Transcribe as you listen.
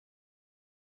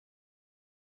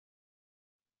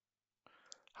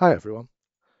Hi everyone.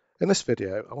 In this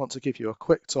video I want to give you a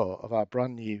quick tour of our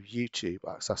brand new YouTube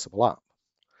accessible app.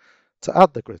 To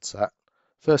add the grid set,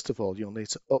 first of all you'll need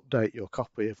to update your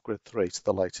copy of Grid 3 to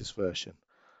the latest version.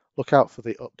 Look out for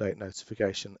the update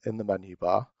notification in the menu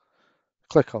bar.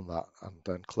 Click on that and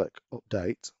then click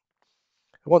Update.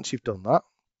 And once you've done that,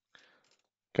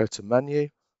 go to Menu,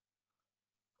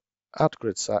 Add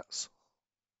Grid Sets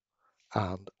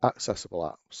and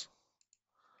Accessible Apps.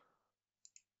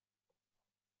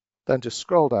 Then just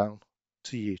scroll down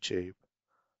to YouTube,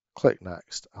 click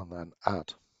Next and then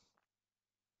Add.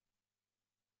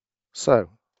 So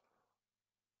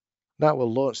now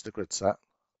we'll launch the grid set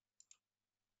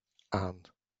and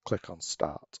click on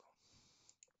Start.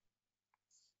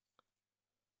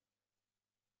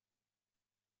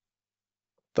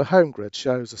 The home grid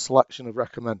shows a selection of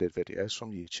recommended videos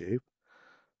from YouTube.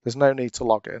 There's no need to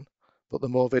log in, but the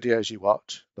more videos you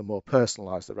watch, the more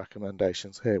personalised the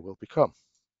recommendations here will become.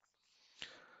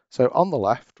 So on the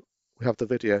left, we have the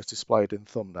videos displayed in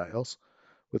thumbnails,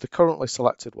 with the currently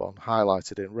selected one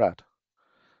highlighted in red.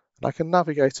 And I can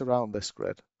navigate around this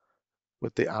grid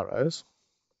with the arrows,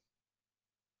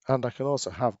 and I can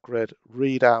also have grid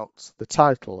read out the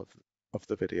title of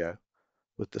the video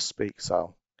with the speak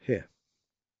cell here.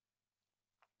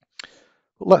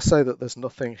 But let's say that there's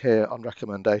nothing here on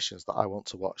recommendations that I want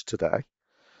to watch today.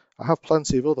 I have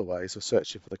plenty of other ways of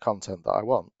searching for the content that I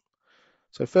want.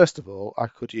 So first of all, I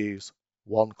could use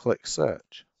one-click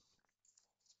search.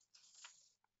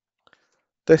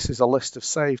 This is a list of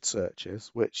saved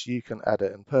searches which you can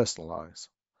edit and personalize.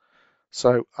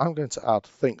 So I'm going to add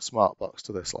Think Smartbox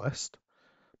to this list.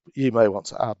 You may want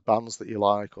to add bands that you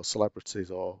like or celebrities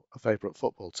or a favorite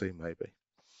football team maybe.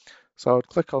 So I would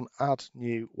click on Add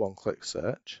New One-Click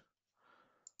Search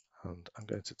and I'm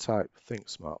going to type Think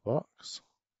Smartbox.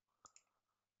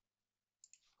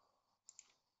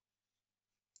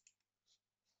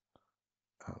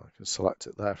 And I can select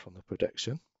it there from the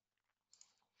prediction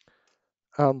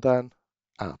and then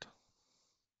Add.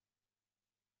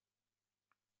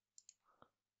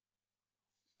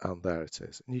 And there it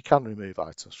is. And you can remove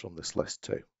items from this list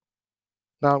too.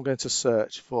 Now I'm going to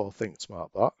search for Think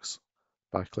Smartbox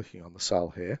by clicking on the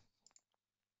cell here.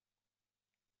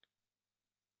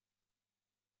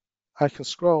 I can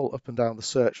scroll up and down the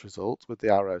search result with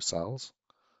the arrow cells,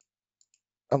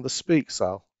 and the speak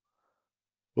cell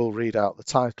will read out the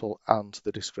title and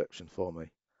the description for me.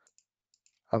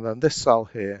 And then this cell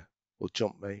here will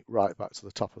jump me right back to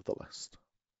the top of the list.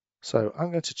 So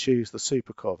I'm going to choose the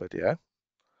Supercore video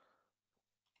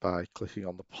by clicking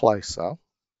on the play cell.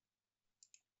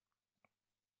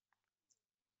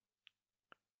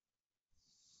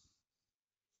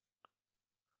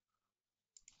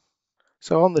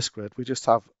 So on this grid, we just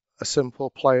have a simple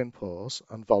play and pause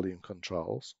and volume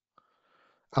controls,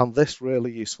 and this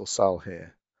really useful cell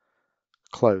here,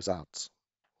 close ads.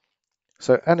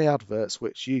 So any adverts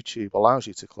which YouTube allows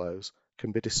you to close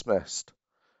can be dismissed,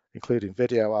 including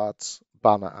video ads,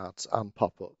 banner ads, and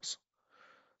pop-ups.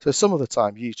 So some of the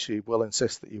time YouTube will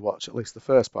insist that you watch at least the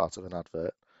first part of an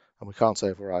advert, and we can't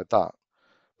override that.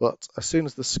 But as soon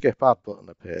as the skip ad button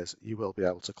appears, you will be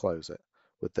able to close it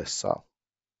with this cell.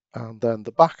 And then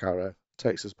the back arrow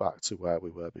takes us back to where we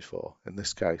were before, in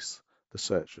this case, the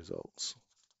search results.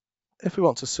 If we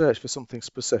want to search for something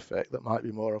specific that might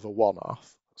be more of a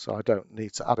one-off, so I don't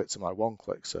need to add it to my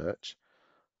one-click search,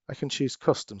 I can choose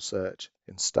custom search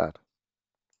instead,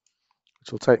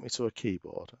 which will take me to a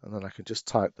keyboard, and then I can just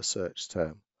type the search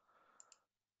term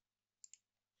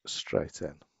straight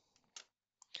in.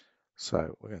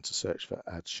 So we're going to search for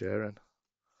Ed Sheeran,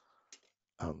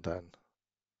 and then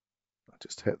I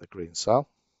just hit the green cell.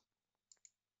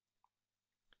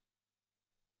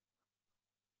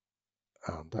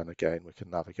 And then again, we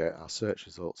can navigate our search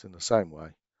results in the same way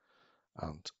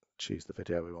and choose the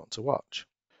video we want to watch.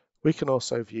 We can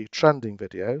also view trending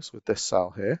videos with this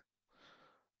cell here,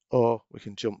 or we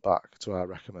can jump back to our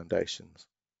recommendations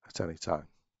at any time.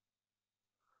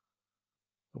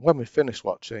 And when we finish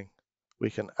watching, we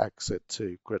can exit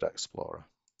to Grid Explorer.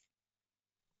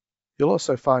 You'll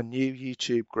also find new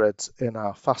YouTube grids in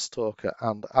our Fast Talker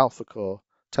and AlphaCore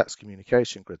text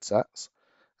communication grid sets,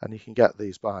 and you can get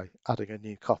these by adding a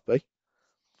new copy.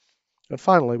 And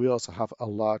finally, we also have a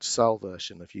large cell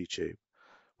version of YouTube,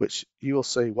 which you will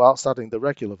see whilst adding the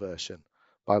regular version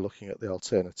by looking at the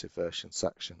alternative version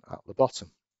section at the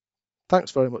bottom. Thanks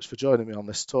very much for joining me on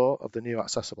this tour of the new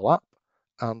accessible app,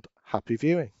 and happy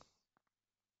viewing.